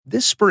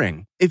This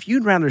spring, if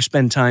you'd rather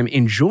spend time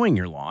enjoying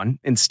your lawn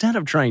instead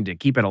of trying to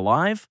keep it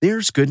alive,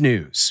 there's good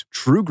news.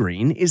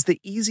 TruGreen is the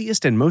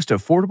easiest and most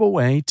affordable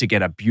way to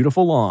get a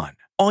beautiful lawn.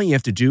 All you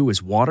have to do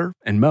is water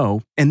and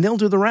mow, and they'll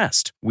do the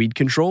rest. Weed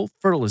control,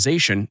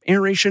 fertilization,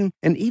 aeration,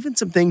 and even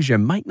some things you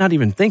might not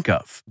even think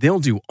of. They'll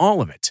do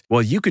all of it,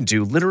 while you can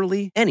do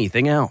literally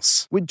anything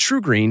else. With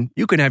TruGreen,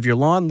 you can have your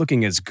lawn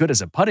looking as good as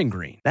a putting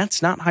green.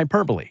 That's not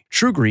hyperbole.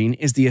 TruGreen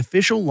is the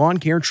official lawn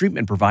care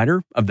treatment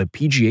provider of the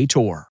PGA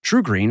Tour.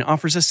 TruGreen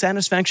offers a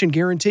satisfaction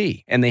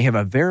guarantee, and they have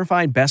a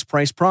verified best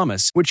price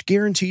promise, which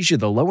guarantees you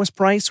the lowest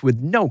price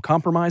with no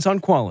compromise on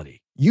quality.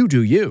 You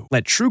do you.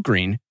 Let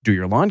TruGreen do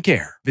your lawn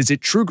care. Visit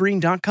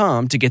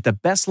TruGreen.com to get the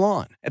best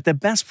lawn at the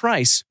best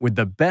price with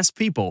the best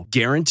people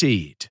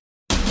guaranteed.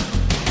 The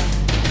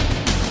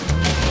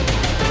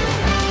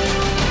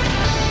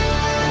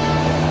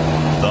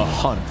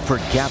hunt for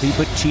Gabby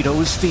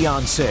Petito's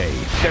fiancé.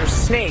 There's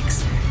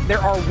snakes. There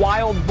are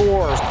wild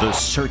boars. The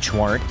search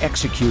warrant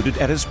executed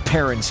at his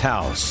parents'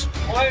 house.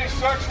 Please,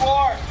 search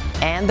warrant.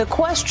 And the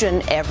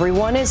question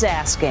everyone is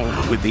asking.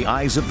 With the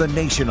eyes of the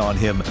nation on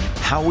him,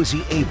 how was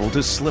he able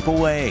to slip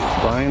away?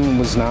 Brian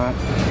was not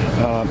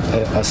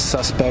a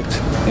suspect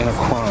in a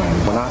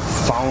crime. We're not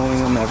following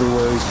him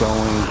everywhere he's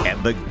going.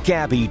 And the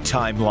Gabby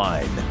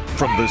timeline.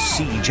 From the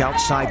siege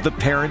outside the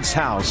parents'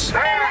 house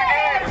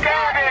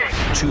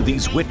to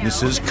these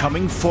witnesses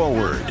coming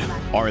forward.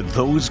 Are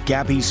those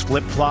Gabby's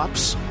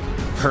flip-flops?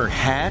 Her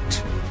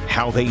hat?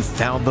 How they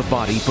found the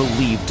body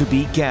believed to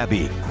be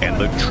Gabby. And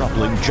the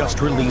troubling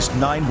just-released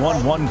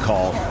 911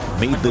 call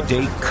made the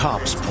day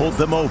cops pulled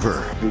them over.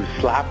 Who's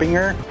slapping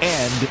her?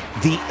 And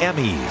the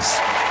Emmys.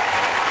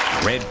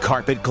 Red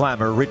carpet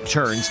glamour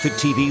returns to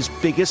TV's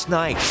biggest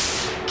night.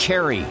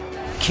 Carrie,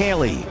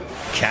 Kaylee,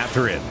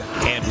 Catherine,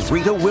 and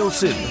Rita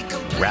Wilson.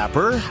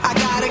 Rapper? I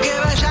gotta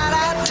give a shout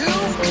out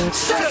to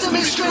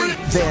Sesame Street.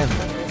 Then,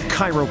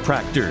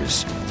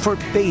 chiropractors for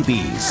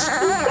babies.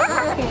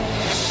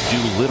 Do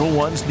little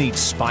ones need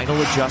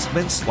spinal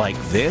adjustments like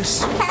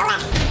this?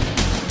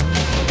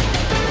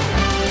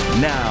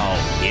 Now,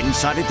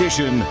 Inside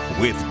Edition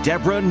with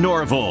Deborah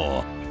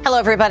Norville. Hello,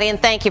 everybody, and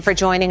thank you for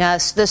joining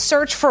us. The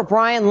search for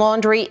Brian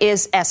Laundrie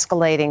is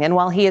escalating, and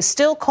while he is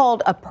still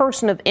called a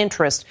person of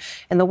interest,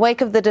 in the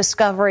wake of the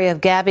discovery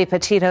of Gabby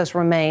Petito's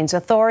remains,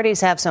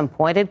 authorities have some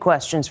pointed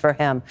questions for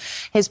him.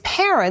 His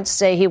parents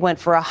say he went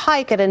for a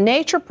hike at a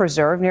nature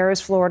preserve near his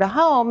Florida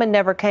home and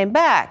never came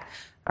back.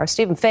 Our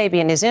Stephen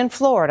Fabian is in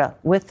Florida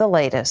with the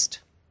latest.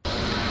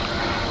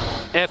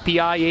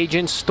 FBI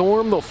agents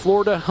stormed the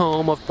Florida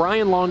home of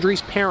Brian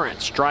Laundrie's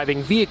parents,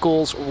 driving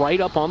vehicles right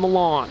up on the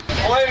lawn.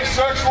 Please,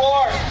 search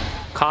warrant.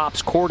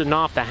 Cops cordoned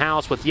off the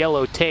house with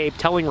yellow tape,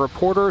 telling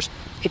reporters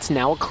it's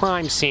now a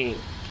crime scene.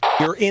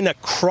 You're in a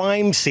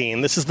crime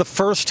scene. This is the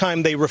first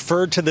time they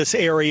referred to this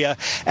area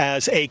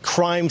as a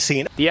crime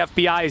scene. The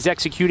FBI is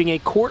executing a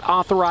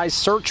court-authorized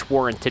search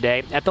warrant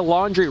today at the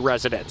Laundrie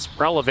residence,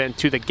 relevant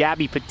to the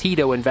Gabby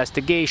Petito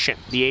investigation,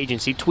 the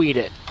agency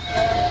tweeted.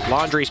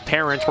 Laundrie's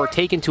parents were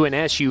taken to an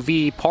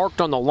SUV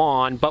parked on the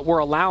lawn, but were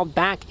allowed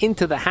back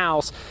into the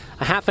house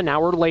a half an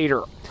hour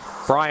later.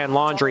 Brian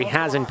Laundrie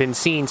hasn't been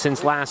seen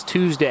since last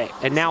Tuesday,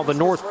 and now the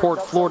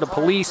Northport, Florida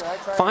police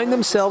find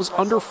themselves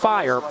under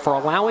fire for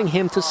allowing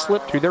him to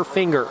slip through their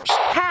fingers.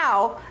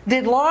 How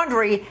did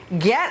Laundrie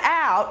get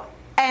out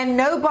and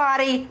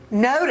nobody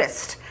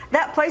noticed?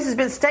 That place has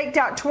been staked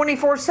out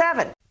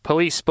 24/7.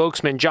 Police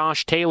spokesman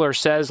Josh Taylor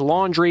says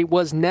Laundrie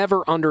was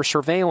never under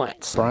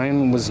surveillance.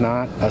 Brian was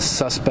not a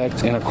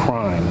suspect in a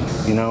crime.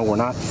 We're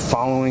not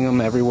following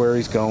him everywhere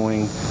he's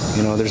going.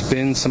 There's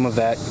been some of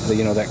that,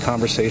 that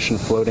conversation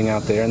floating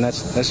out there, and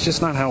that's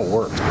just not how it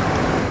works.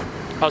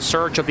 A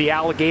search of the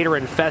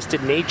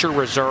alligator-infested nature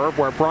reserve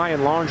where Brian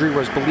Laundrie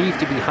was believed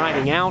to be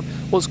hiding out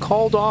was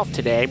called off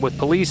today, with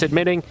police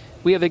admitting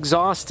we have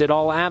exhausted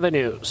all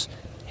avenues.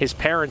 His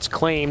parents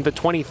claimed the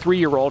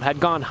 23-year-old had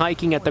gone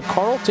hiking at the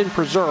Carlton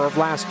Preserve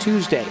last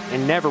Tuesday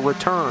and never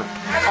returned.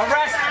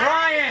 Arrest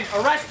Brian!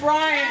 Arrest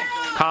Brian!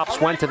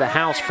 Cops went to the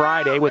house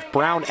Friday with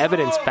brown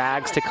evidence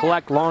bags to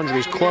collect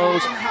Laundrie's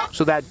clothes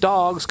so that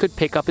dogs could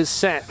pick up his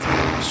scent.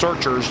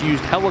 Searchers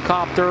used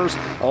helicopters,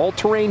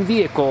 all-terrain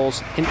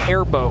vehicles, and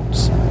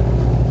airboats.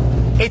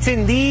 It's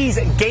in these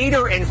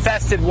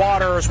gator-infested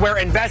waters where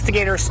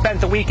investigators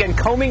spent the weekend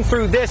combing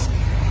through this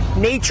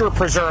nature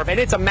preserve, and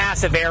it's a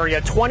massive area,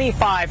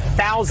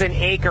 25,000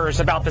 acres,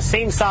 about the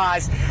same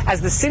size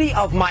as the city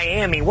of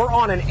Miami. We're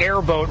on an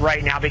airboat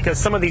right now because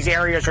some of these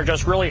areas are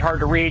just really hard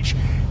to reach.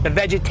 The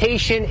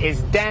vegetation is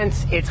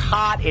dense, it's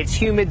hot, it's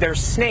humid,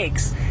 there's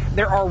snakes,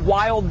 there are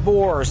wild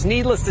boars.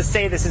 Needless to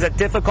say, this is a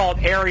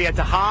difficult area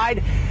to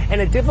hide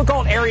and a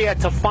difficult area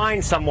to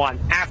find someone.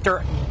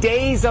 After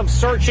days of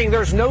searching,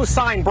 there's no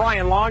sign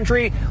Brian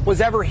Laundrie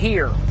was ever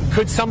here.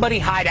 Could somebody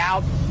hide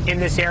out in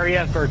this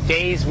area for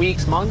days,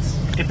 weeks, months?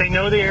 If they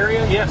know the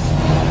area, yes.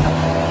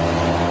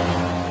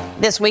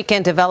 This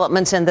weekend,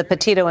 developments in the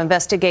Petito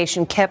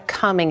investigation kept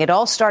coming. It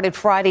all started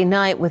Friday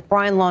night with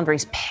Brian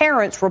Laundrie's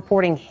parents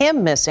reporting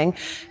him missing,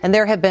 and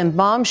there have been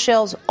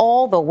bombshells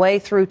all the way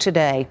through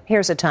today.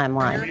 Here's a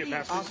timeline.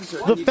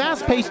 The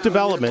fast-paced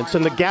developments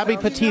in the Gabby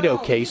Petito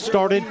case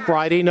started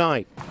Friday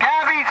night.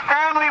 Gabby's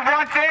family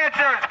wants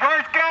answers.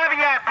 Where's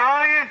Gabby at,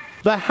 Brian?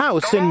 The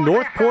house in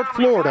Northport,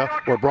 Florida,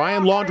 where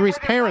Brian Laundrie's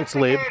parents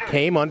live,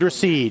 came under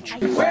siege.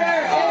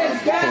 Where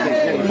is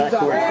Gabby?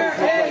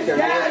 Where is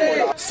Gabby?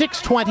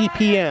 6:20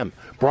 p.m.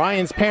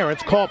 Brian's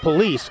parents call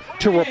police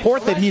to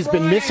report that he's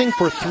been missing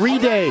for 3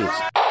 days.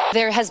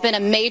 There has been a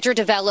major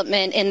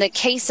development in the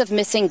case of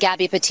missing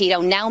Gabby Petito.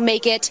 Now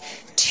make it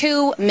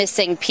 2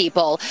 missing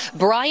people.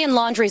 Brian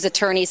Laundrie's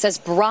attorney says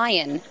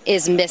Brian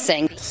is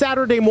missing.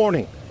 Saturday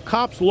morning,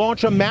 cops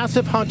launch a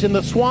massive hunt in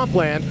the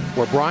swampland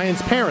where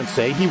Brian's parents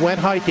say he went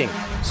hiking.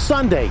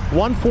 Sunday,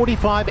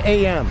 1:45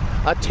 a.m.,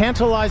 a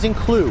tantalizing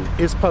clue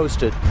is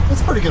posted.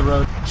 It's a pretty good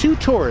road. 2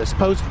 tourists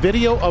post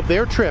video of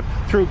their trip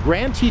through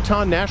Grand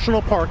Teton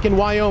National Park in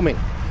Wyoming.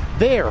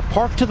 There,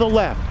 parked to the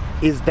left,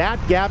 is that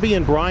Gabby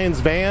and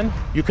Brian's van?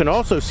 You can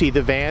also see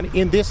the van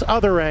in this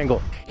other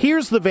angle.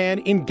 Here's the van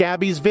in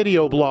Gabby's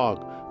video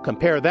blog.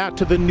 Compare that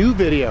to the new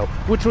video,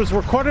 which was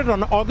recorded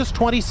on August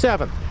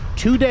 27th,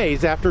 2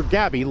 days after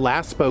Gabby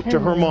last spoke to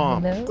her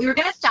mom. We were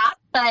going to stop,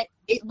 but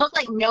it looked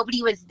like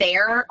nobody was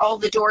there. All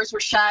the doors were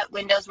shut,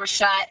 windows were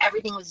shut,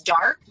 everything was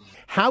dark.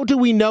 How do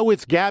we know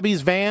it's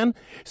Gabby's van?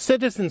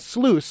 Citizen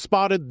Sleuth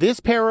spotted this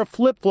pair of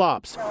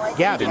flip-flops.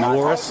 Gabby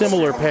wore a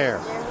similar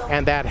pair.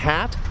 And that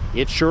hat?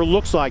 It sure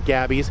looks like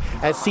Gabby's,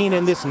 as seen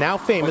in this now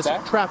famous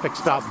traffic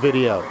stop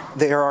video.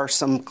 There are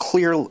some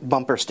clear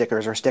bumper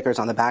stickers or stickers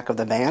on the back of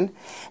the van,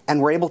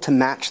 and we're able to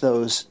match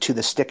those to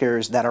the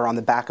stickers that are on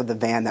the back of the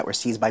van that were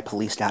seized by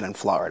police down in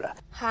Florida.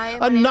 Hi,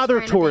 another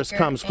tourist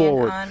comes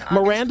forward.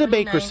 Miranda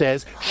Baker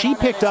says she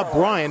picked up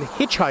Brian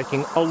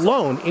hitchhiking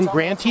alone in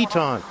Grand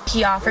Teton.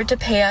 He offered to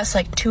pay us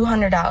like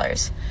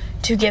 $200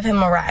 to give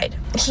him a ride.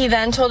 He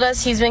then told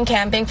us he's been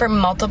camping for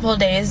multiple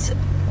days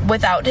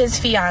without his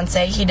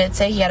fiance. He did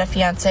say he had a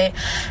fiance,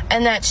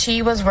 and that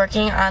she was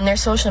working on their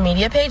social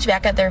media page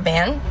back at their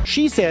van.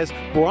 She says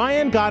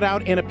Brian got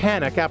out in a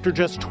panic after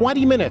just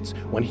 20 minutes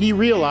when he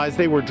realized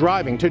they were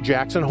driving to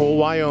Jackson Hole,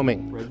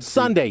 Wyoming.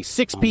 Sunday,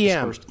 6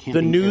 p.m.,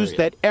 the news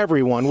that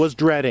everyone was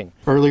dreading.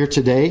 Earlier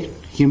today,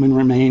 human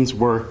remains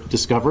were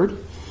discovered,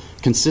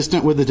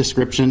 consistent with the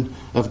description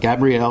of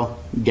Gabrielle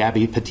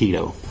 "Gabby"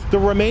 Petito. The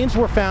remains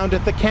were found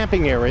at the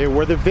camping area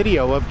where the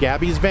video of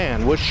Gabby's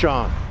van was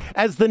shot.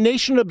 As the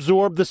nation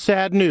absorbed the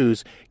sad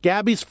news,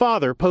 Gabby's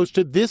father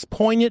posted this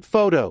poignant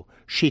photo.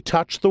 She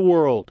touched the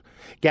world.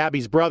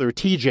 Gabby's brother,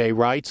 TJ,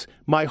 writes,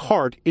 "My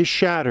heart is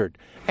shattered."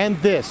 And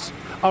this,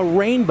 a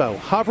rainbow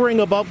hovering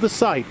above the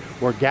site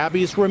where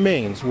Gabby's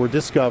remains were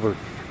discovered.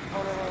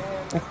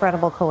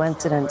 Incredible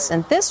coincidence.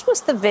 And this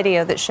was the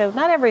video that showed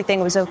not everything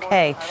was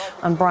okay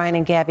on Brian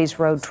and Gabby's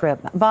road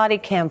trip. Body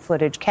cam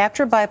footage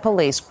captured by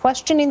police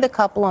questioning the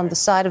couple on the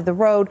side of the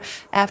road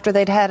after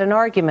they'd had an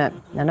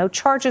argument. Now, no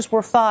charges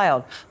were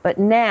filed, but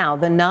now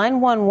the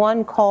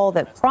 911 call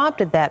that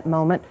prompted that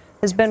moment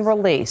has been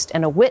released,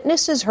 and a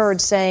witness is heard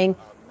saying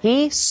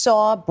he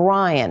saw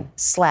Brian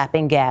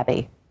slapping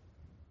Gabby.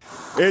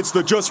 It's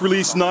the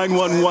just-released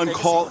 911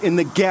 call in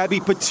the Gabby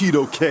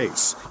Petito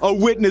case. A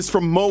witness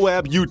from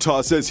Moab,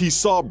 Utah says he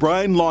saw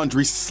Brian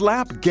Laundrie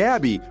slap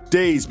Gabby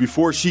days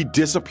before she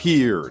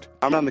disappeared.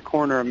 I'm on the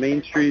corner of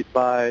Main Street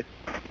by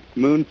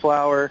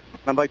Moonflower.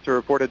 I'd like to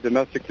report a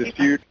domestic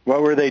dispute.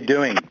 What were they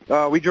doing?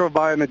 We drove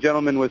by and the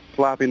gentleman was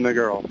slapping the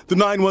girl. The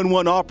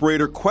 911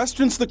 operator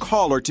questions the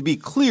caller to be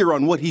clear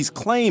on what he's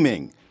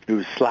claiming. He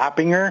was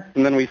slapping her,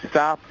 and then we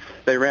stopped.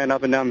 They ran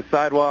up and down the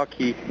sidewalk.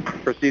 He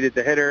proceeded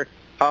to hit her,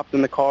 hopped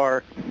in the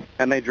car,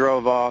 and they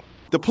drove off.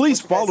 The police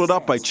followed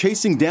up by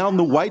chasing down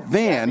the white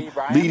van,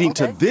 leading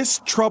to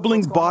this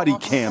troubling body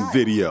cam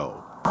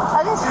video.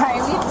 I'm sorry,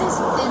 we've just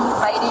been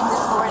fighting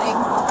this morning.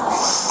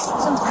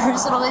 Some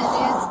personal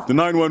issues. The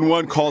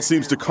 911 call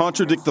seems to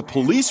contradict the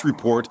police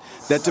report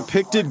that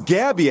depicted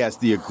Gabby as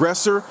the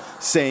aggressor,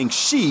 saying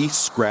she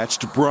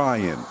scratched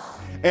Brian.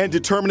 And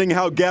determining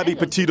how Gabby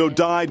Petito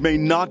died may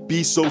not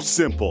be so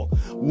simple.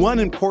 One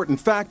important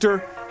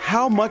factor: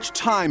 how much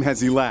time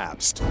has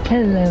elapsed?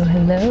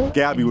 Hello.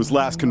 Gabby was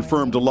last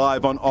confirmed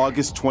alive on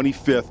August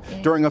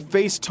 25th during a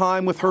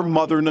FaceTime with her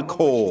mother,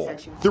 Nicole.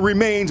 The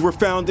remains were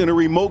found in a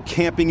remote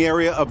camping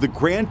area of the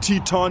Grand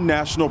Teton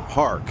National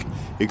Park.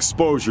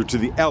 Exposure to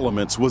the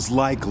elements was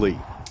likely.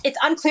 It's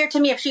unclear to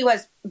me if she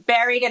was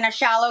buried in a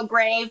shallow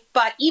grave,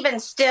 but even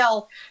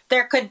still,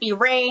 there could be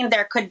rain,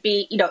 there could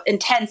be,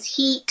 intense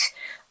heat,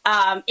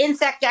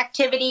 insect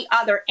activity,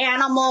 other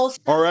animals.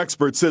 Our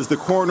expert says the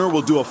coroner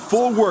will do a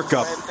full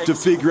workup to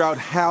figure out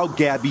how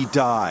Gabby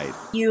died.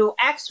 You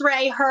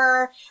x-ray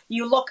her,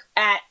 you look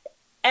at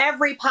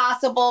every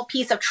possible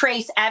piece of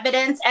trace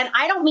evidence, and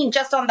I don't mean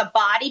just on the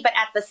body, but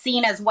at the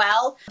scene as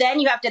well.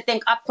 Then you have to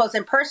think up close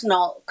and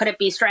personal. Could it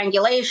be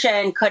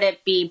strangulation? Could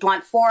it be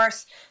blunt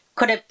force?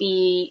 Could it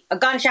be a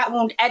gunshot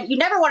wound? And you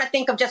never want to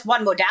think of just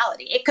one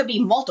modality. It could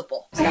be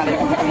multiple.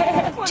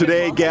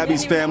 Today,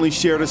 Gabby's family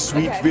shared a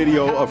sweet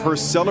video of her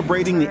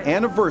celebrating the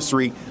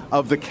anniversary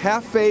of the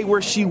cafe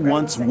where she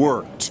once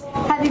worked.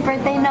 Happy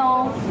birthday,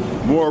 Noel.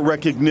 More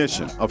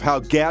recognition of how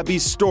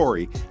Gabby's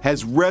story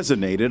has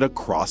resonated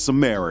across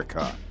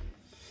America.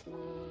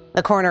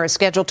 The coroner is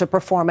scheduled to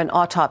perform an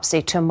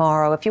autopsy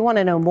tomorrow. If you want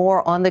to know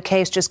more on the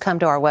case, just come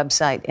to our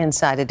website,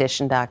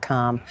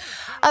 InsideEdition.com.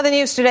 Other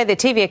news today, the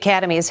TV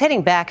Academy is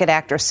hitting back at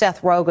actor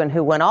Seth Rogen,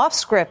 who went off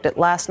script at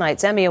last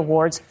night's Emmy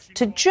Awards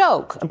to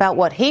joke about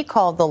what he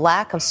called the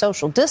lack of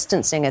social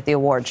distancing at the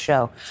awards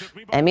show.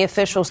 Emmy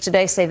officials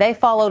today say they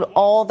followed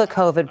all the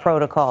COVID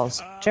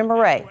protocols. Jim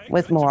Murray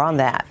with more on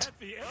that.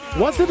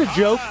 Was it a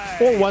joke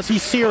or was he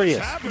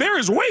serious? There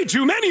is way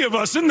too many of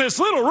us in this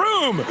little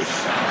room.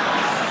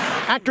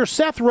 Actor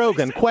Seth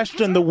Rogen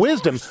questioned the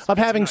wisdom of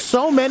having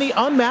so many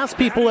unmasked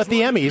people at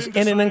the Emmys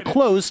in an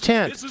enclosed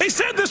tent. They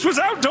said this was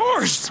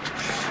outdoors.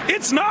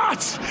 It's not.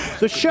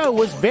 The show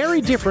was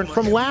very different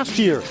from last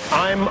year.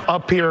 I'm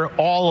up here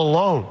all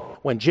alone.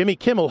 When Jimmy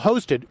Kimmel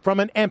hosted from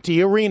an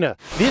empty arena.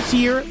 This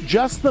year,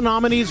 just the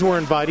nominees were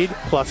invited,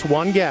 plus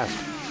one guest.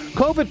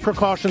 COVID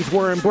precautions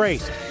were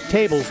embraced.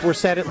 Tables were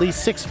set at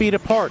least 6 feet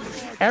apart.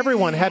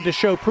 Everyone had to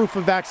show proof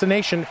of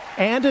vaccination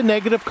and a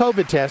negative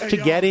COVID test to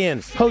get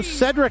in. Host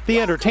Cedric the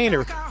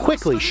Entertainer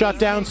quickly shut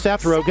down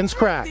Seth Rogen's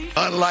crack.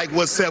 Unlike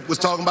what Seth was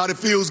talking about, it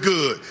feels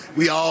good.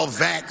 We all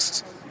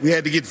vaxxed. We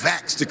had to get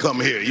vaxxed to come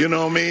here, you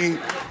know what I mean?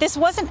 This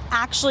wasn't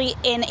actually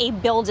in a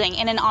building,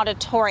 in an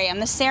auditorium.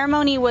 The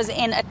ceremony was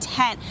in a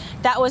tent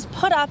that was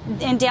put up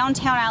in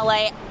downtown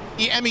LA.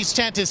 The Emmys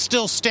tent is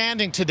still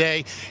standing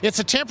today. It's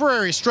a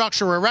temporary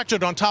structure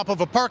erected on top of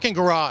a parking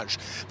garage.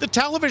 The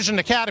Television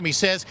Academy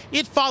says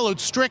it followed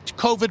strict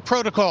COVID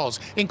protocols,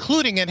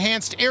 including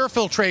enhanced air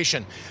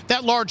filtration.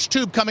 That large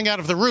tube coming out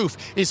of the roof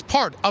is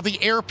part of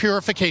the air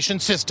purification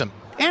system.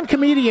 And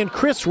comedian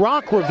Chris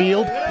Rock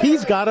revealed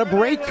he's got a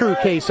breakthrough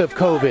case of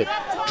COVID.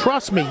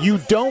 Trust me, you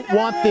don't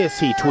want this,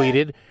 he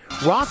tweeted.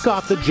 Rock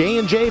got the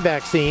J&J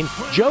vaccine,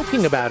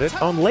 joking about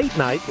it on Late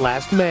Night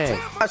last May.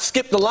 I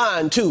skipped the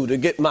line, too, to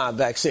get my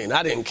vaccine.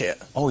 I didn't care.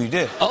 Oh, you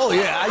did? Oh,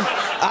 yeah.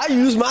 I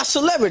used my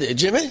celebrity,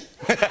 Jimmy.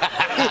 You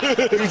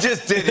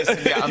just did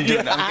it. Yeah, I'm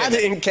doing that. I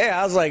didn't care.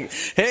 I was like,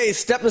 hey,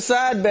 step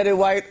aside, Betty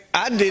White.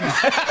 I didn't.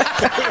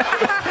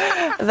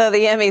 Though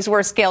the Emmys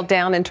were scaled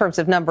down in terms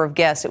of number of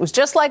guests, it was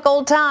just like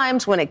old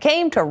times when it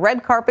came to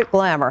red carpet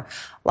glamour.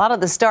 A lot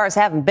of the stars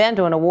haven't been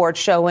to an award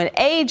show in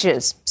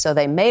ages, so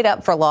they made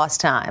up for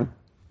lost time.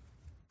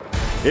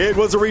 It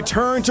was a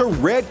return to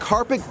red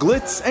carpet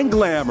glitz and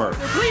glamour.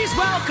 Please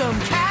welcome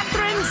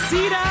Catherine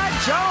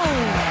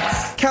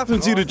Zeta-Jones.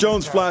 Catherine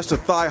Zeta-Jones flashed a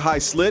thigh-high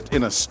slit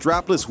in a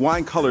strapless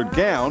wine-colored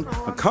gown,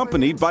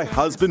 accompanied by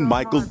husband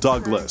Michael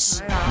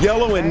Douglas.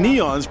 Yellow and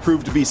neons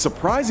proved to be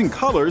surprising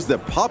colors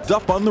that popped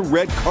up on the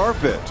red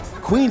carpet.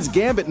 Queen's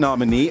Gambit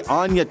nominee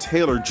Anya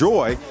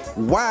Taylor-Joy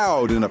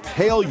wowed in a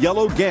pale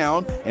yellow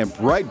gown and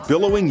bright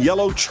billowing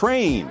yellow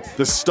train.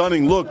 The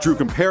stunning look drew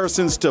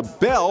comparisons to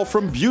Belle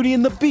from Beauty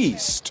and the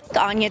Beast.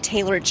 Anya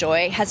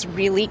Taylor-Joy has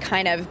really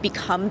kind of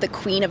become the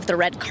queen of the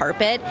red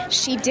carpet.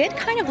 She did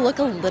kind of look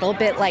a little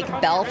bit like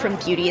Belle from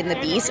Beauty and the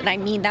Beast, and I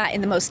mean that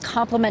in the most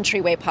complimentary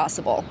way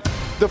possible.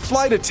 The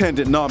flight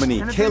attendant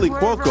nominee Kaylee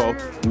Cuoco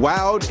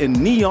wowed in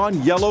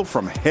neon yellow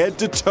from head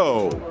to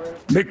toe.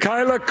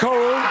 Michaela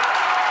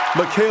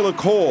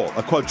Cole,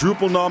 a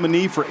quadruple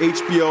nominee for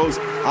HBO's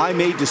I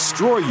May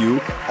Destroy You,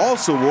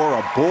 also wore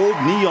a bold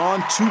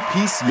neon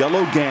two-piece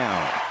yellow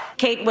gown.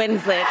 Kate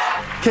Winslet.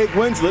 Kate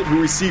Winslet, who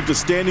received a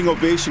standing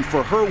ovation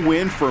for her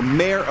win for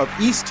Mayor of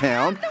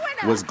Easttown,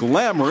 was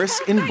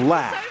glamorous in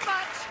black.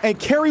 And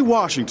Kerry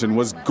Washington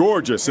was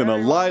gorgeous in a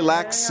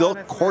lilac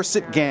silk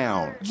corset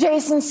gown.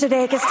 Jason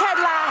Sudeikis, Ted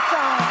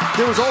Lasso.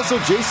 There was also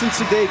Jason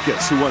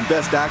Sudeikis, who won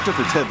Best Actor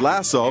for Ted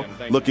Lasso,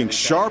 looking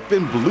sharp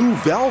in blue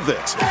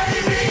velvet.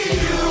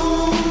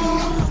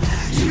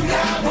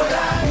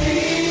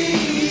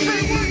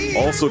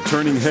 Also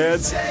turning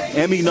heads,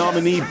 Emmy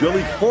nominee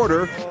Billy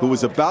Porter, who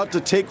was about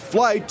to take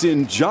flight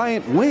in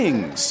giant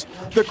wings.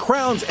 The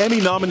Crown's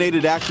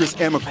Emmy-nominated actress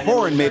Emma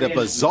Corrin made a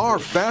bizarre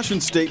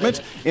fashion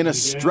statement in a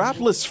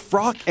strapless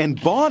frock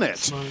and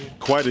bonnet.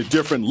 Quite a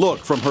different look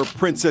from her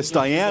Princess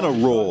Diana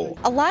role.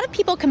 A lot of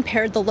people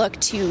compared the look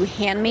to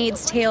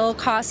Handmaid's Tale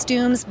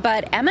costumes,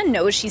 but Emma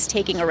knows she's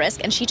taking a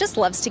risk, and she just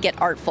loves to get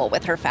artful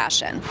with her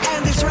fashion.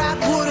 And this rap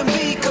wouldn't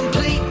be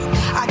complete.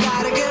 I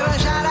gotta give a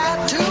shout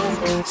out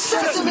to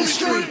Sesame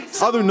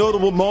Street. Other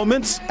notable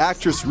moments,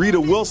 actress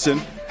Rita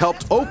Wilson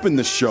helped open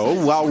the show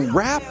while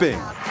rapping.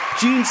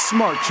 Jean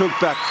Smart choked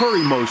back her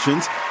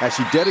emotions as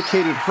she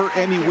dedicated her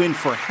Emmy win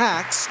for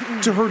Hacks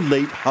to her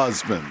late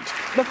husband.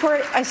 Before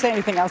I say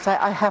anything else,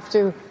 I have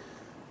to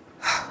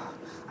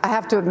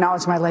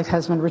acknowledge my late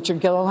husband, Richard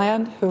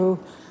Gilliland, who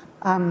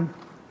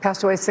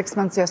passed away 6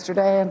 months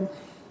yesterday, and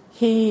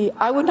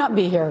I would not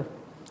be here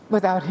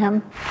without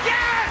him.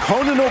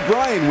 Conan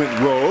O'Brien went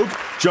rogue,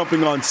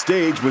 jumping on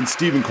stage when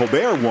Stephen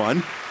Colbert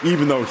won,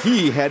 even though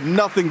he had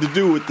nothing to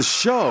do with the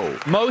show.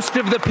 Most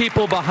of the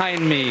people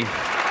behind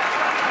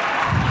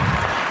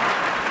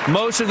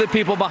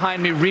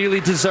me really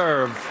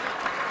deserve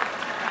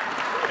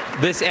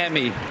this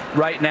Emmy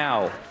right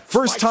now.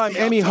 First-time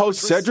Emmy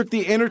host Cedric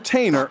the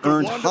Entertainer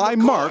earned high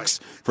marks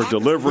for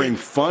delivering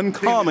fun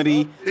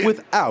comedy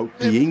without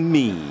being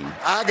mean.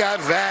 I got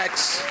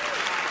vaxxed.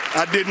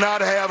 I did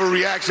not have a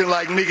reaction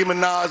like Nicki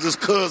Minaj's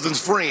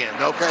cousin's friend,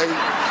 okay?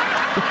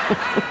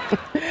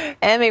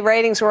 Emmy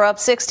ratings were up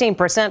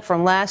 16%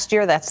 from last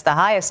year. That's the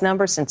highest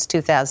number since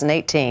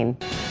 2018.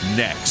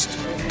 Next,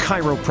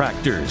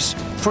 chiropractors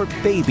for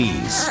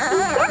babies.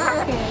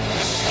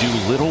 Do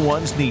little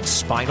ones need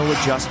spinal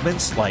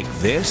adjustments like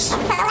this?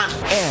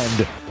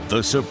 And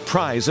the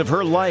surprise of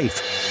her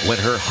life when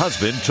her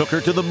husband took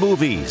her to the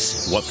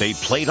movies. What they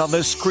played on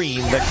the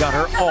screen that got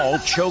her all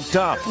choked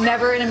up.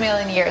 Never in a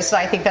million years did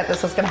I think that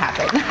this was going to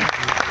happen.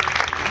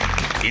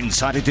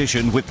 Inside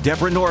Edition with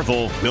Deborah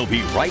Norville. We'll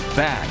be right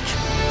back.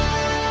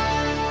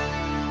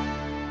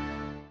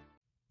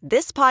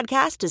 This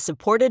podcast is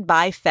supported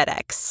by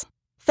FedEx.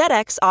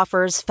 FedEx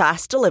offers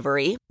fast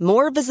delivery,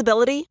 more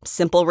visibility,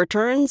 simple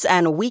returns,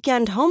 and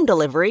weekend home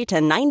delivery to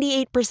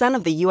 98%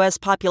 of the U.S.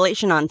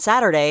 population on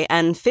Saturday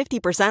and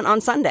 50% on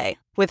Sunday.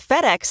 With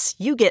FedEx,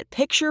 you get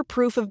picture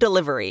proof of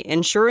delivery,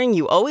 ensuring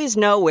you always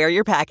know where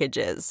your package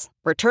is.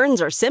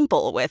 Returns are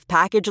simple with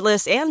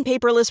packageless and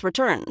paperless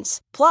returns.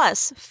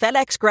 Plus,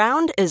 FedEx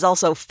Ground is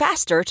also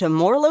faster to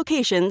more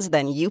locations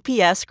than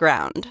UPS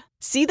Ground.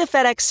 See the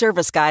FedEx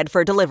service guide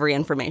for delivery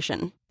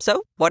information.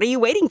 So, what are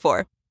you waiting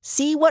for?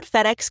 See what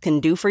FedEx can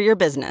do for your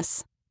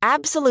business.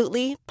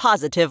 Absolutely,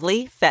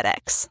 positively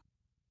FedEx.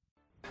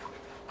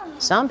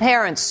 Some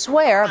parents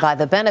swear by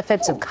the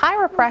benefits of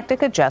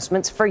chiropractic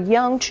adjustments for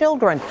young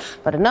children,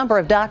 but a number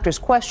of doctors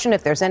question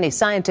if there's any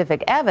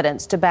scientific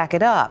evidence to back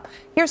it up.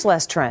 Here's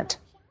Les Trent.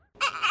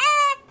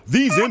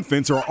 These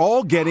infants are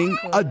all getting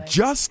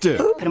adjusted.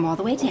 Put them all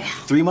the way down.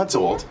 3 months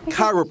old.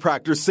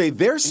 Chiropractors say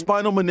their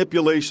spinal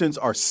manipulations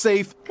are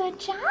safe Good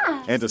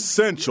job. and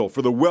essential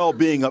for the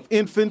well-being of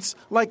infants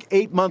like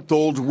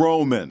 8-month-old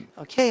Roman.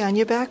 Okay, on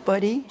your back,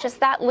 buddy. Just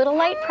that little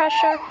light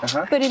pressure,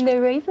 but in the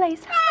right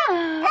place.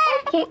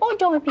 Okay. Oh,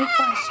 don't be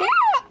fussy.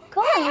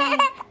 Good.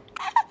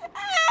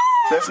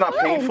 That's not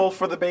painful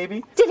for the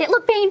baby? Did it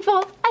look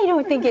painful? I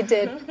don't think it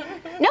did.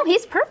 No,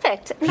 he's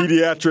perfect.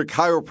 Pediatric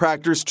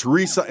chiropractors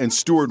Teresa and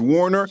Stuart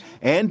Warner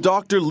and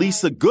Dr.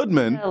 Lisa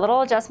Goodman A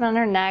little adjustment on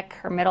her neck,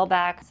 her middle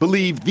back.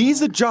 believe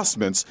these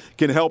adjustments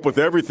can help with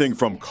everything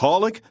from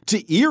colic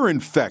to ear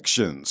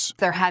infections.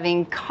 They're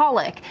having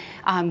colic,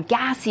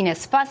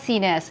 gassiness,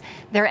 fussiness.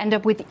 They end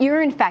up with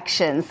ear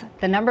infections.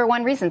 The number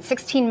one reason,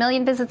 16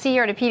 million visits a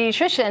year to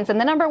pediatricians,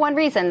 and the number one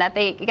reason that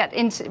they get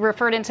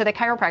referred into the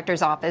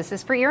chiropractor's office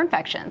is for ear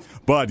infections.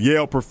 But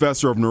Yale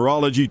professor of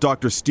neurology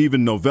Dr.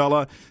 Stephen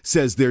Novella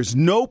says there's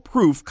no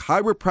proof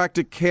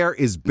chiropractic care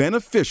is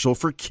beneficial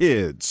for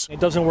kids. It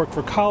doesn't work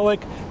for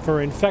colic,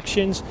 for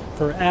infections,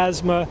 for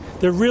asthma.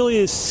 There really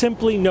is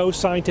simply no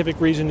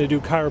scientific reason to do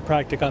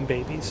chiropractic on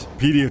babies.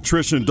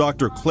 Pediatrician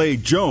Dr. Clay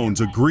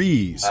Jones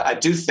agrees. I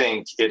do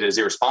think it is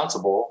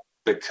irresponsible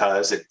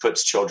because it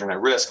puts children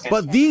at risk.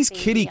 But these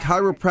kiddie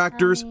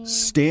chiropractors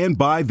stand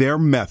by their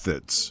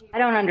methods. I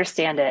don't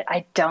understand it.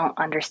 I don't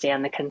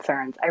understand the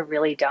concerns. I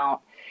really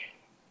don't.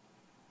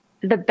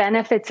 The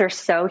benefits are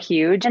so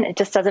huge, and it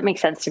just doesn't make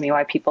sense to me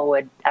why people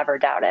would ever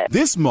doubt it.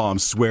 This mom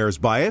swears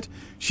by it.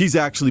 She's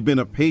actually been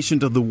a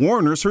patient of the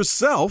Warners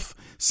herself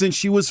since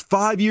she was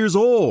 5 years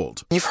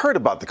old. You've heard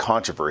about the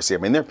controversy. I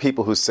mean, there are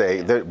people who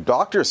say, there are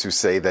doctors who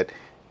say that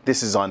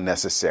this is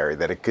unnecessary,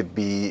 that it could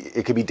be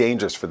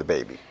dangerous for the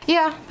baby.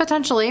 Yeah,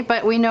 potentially,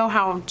 but we know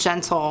how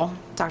gentle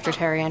Dr.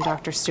 Terry and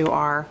Dr. Stu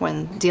are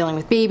when dealing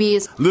with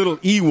babies. Little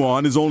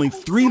Ewan is only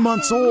 3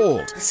 months old.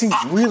 It seems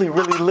really,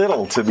 really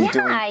little to be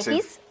doing.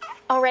 He's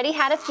already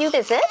had a few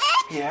visits.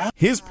 Yeah.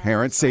 His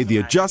parents say the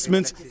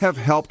adjustments have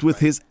helped with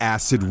his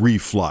acid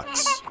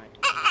reflux.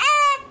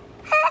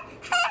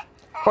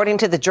 According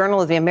to the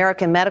Journal of the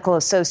American Medical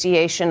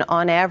Association,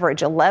 on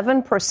average,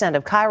 11%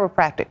 of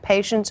chiropractic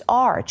patients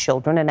are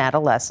children and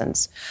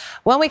adolescents.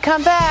 When we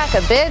come back,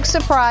 a big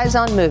surprise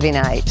on movie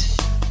night.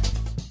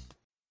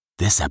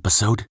 This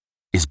episode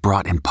is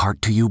brought in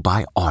part to you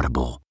by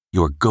Audible,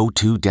 your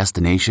go-to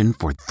destination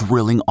for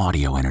thrilling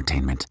audio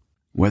entertainment.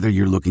 Whether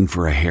you're looking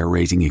for a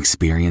hair-raising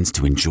experience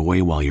to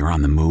enjoy while you're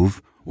on the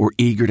move or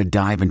eager to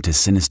dive into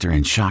sinister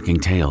and shocking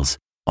tales,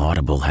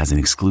 Audible has an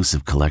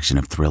exclusive collection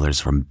of thrillers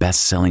from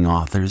best-selling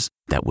authors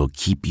that will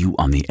keep you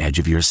on the edge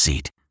of your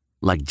seat.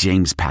 Like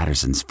James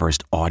Patterson's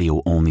first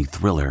audio-only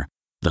thriller,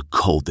 The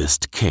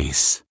Coldest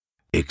Case.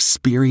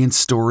 Experience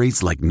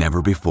stories like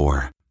never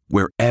before,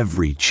 where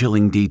every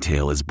chilling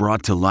detail is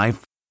brought to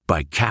life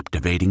by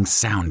captivating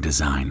sound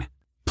design.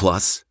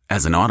 Plus,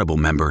 as an Audible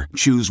member,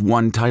 choose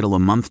one title a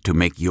month to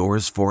make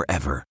yours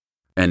forever.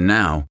 And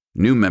now,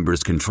 new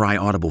members can try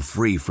Audible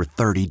free for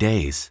 30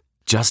 days.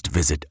 Just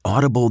visit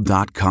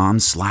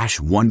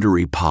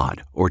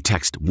audible.com/WonderyPod or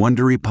text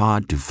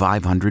WonderyPod to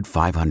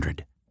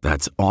 500-500.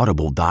 That's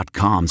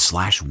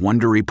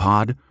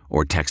audible.com/WonderyPod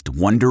or text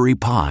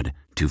WonderyPod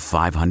to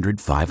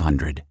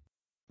 500-500.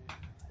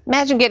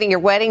 Imagine getting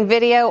your wedding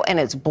video and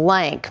it's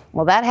blank.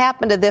 Well, that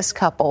happened to this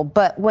couple,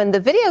 but when the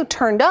video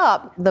turned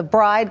up, the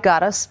bride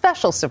got a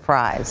special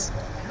surprise.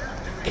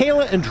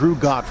 Kayla and Drew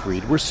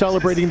Gottfried were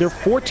celebrating their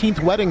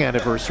 14th wedding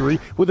anniversary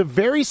with a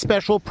very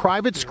special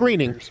private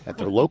screening at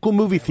their local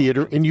movie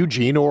theater in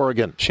Eugene,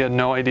 Oregon. She had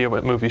no idea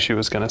what movie she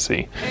was going to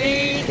see.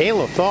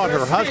 Kayla thought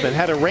her husband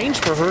had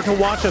arranged for her to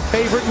watch a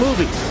favorite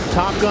movie,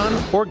 Top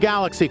Gun or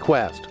Galaxy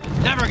Quest.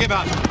 Never give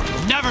up.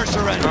 Never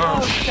surrender.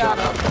 Oh, shut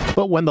up.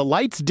 But when the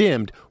lights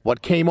dimmed,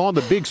 what came on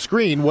the big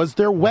screen was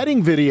their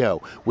wedding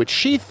video, which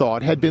she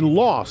thought had been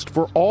lost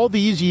for all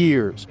these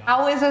years.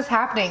 How is this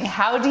happening?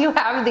 How do you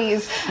have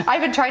these? I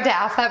even tried to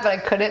ask that, but I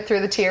couldn't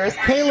through the tears.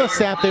 Kayla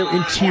sat there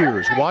in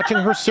tears watching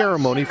her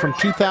ceremony from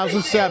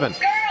 2007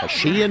 as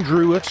she and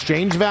Drew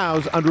exchanged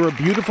vows under a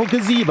beautiful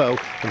gazebo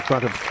in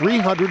front of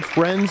 300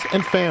 friends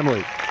and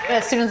family.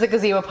 As soon as the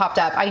gazebo popped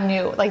up, I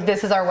knew, like,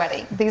 this is our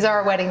wedding. These are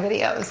our wedding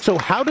videos. So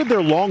how did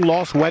their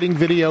long-lost wedding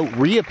video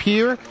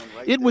reappear?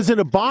 It was in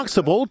a box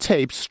of old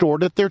tapes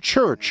stored at their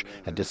church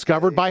and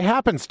discovered by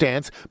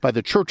happenstance by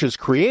the church's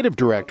creative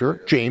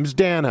director, James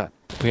Dana.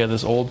 We had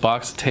this old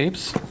box of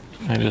tapes.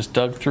 I just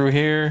dug through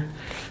here,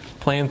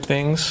 playing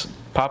things,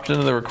 popped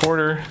into the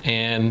recorder,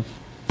 and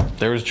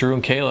there was Drew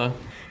and Kayla.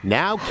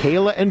 Now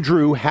Kayla and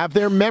Drew have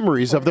their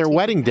memories of their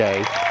wedding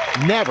day,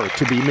 never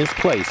to be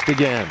misplaced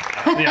again.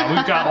 Yeah,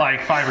 we've got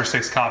like 5 or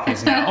 6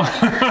 copies now.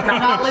 I'm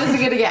not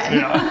losing it again.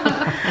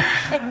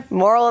 Yeah.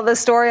 Moral of the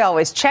story,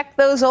 always check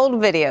those old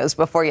videos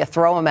before you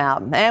throw them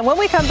out. And when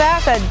we come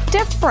back, a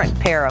different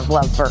pair of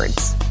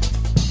lovebirds.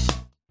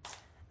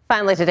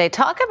 Finally today,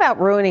 talk about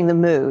ruining the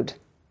mood.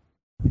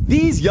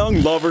 These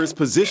young lovers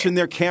position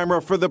their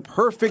camera for the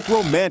perfect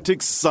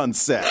romantic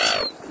sunset.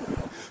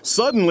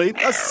 Suddenly,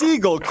 a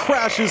seagull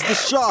crashes the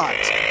shot.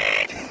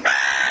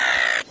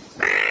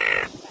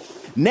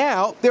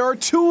 Now, there are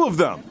 2 of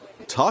them.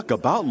 Talk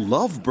about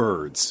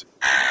lovebirds.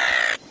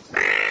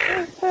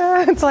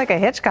 It's like a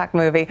Hitchcock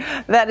movie.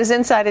 That is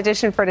Inside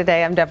Edition for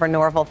today. I'm Deborah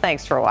Norville.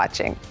 Thanks for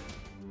watching.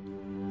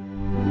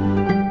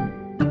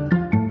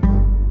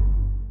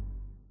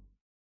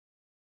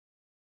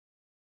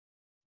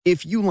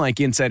 If you like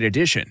Inside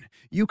Edition,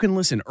 you can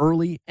listen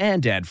early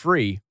and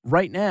ad-free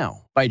right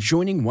now by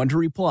joining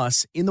Wondery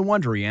Plus in the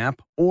Wondery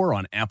app or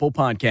on Apple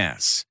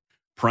Podcasts.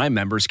 Prime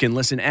members can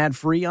listen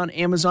ad-free on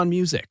Amazon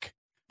Music.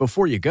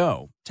 Before you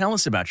go, tell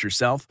us about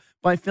yourself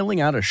by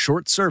filling out a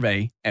short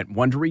survey at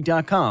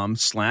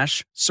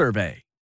Wondery.com/survey.